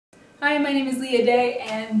Hi, my name is Leah Day,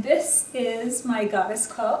 and this is my goddess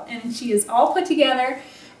quilt, and she is all put together,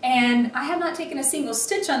 and I have not taken a single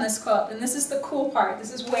stitch on this quilt, and this is the cool part.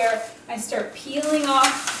 This is where I start peeling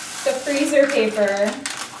off the freezer paper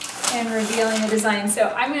and revealing the design. So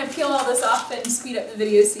I'm going to peel all this off and speed up the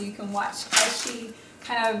video so you can watch as she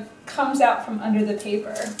kind of comes out from under the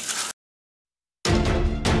paper.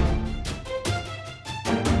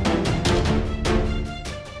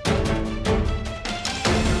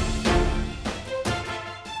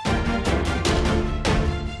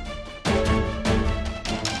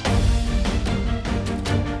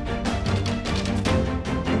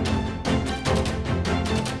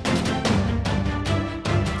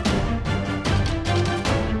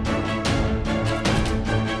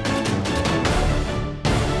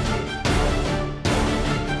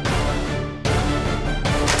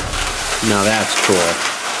 Now that's cool.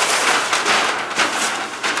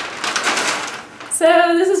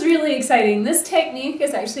 So this is really exciting. This technique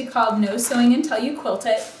is actually called no sewing until you quilt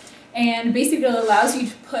it, and basically it allows you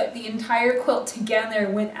to put the entire quilt together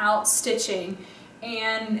without stitching,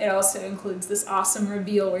 and it also includes this awesome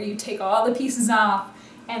reveal where you take all the pieces off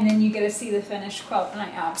and then you get to see the finished quilt, and I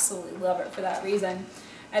absolutely love it for that reason.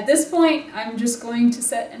 At this point, I'm just going to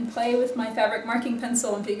sit and play with my fabric marking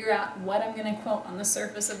pencil and figure out what I'm going to quilt on the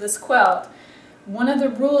surface of this quilt. One of the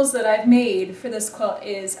rules that I've made for this quilt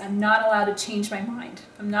is I'm not allowed to change my mind.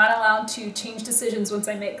 I'm not allowed to change decisions once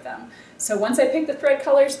I make them. So once I pick the thread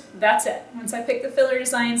colors, that's it. Once I pick the filler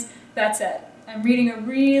designs, that's it. I'm reading a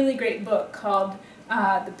really great book called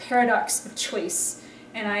The Paradox of Choice.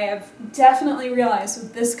 And I have definitely realized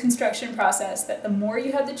with this construction process that the more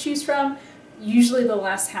you have to choose from, usually the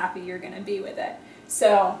less happy you're going to be with it.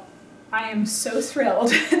 So I am so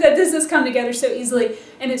thrilled that this has come together so easily,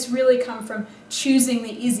 and it's really come from choosing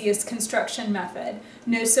the easiest construction method.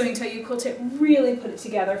 No sewing till you quilt it, really put it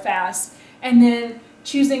together fast, and then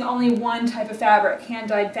choosing only one type of fabric,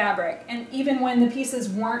 hand-dyed fabric. And even when the pieces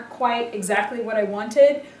weren't quite exactly what I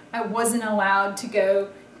wanted, I wasn't allowed to go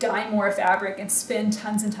dye more fabric and spend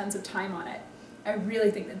tons and tons of time on it. I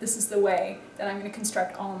really think that this is the way that I'm going to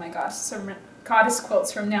construct all of my goddess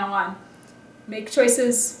quilts from now on. Make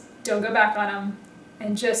choices, don't go back on them,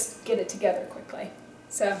 and just get it together quickly.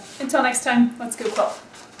 So until next time, let's go quilt.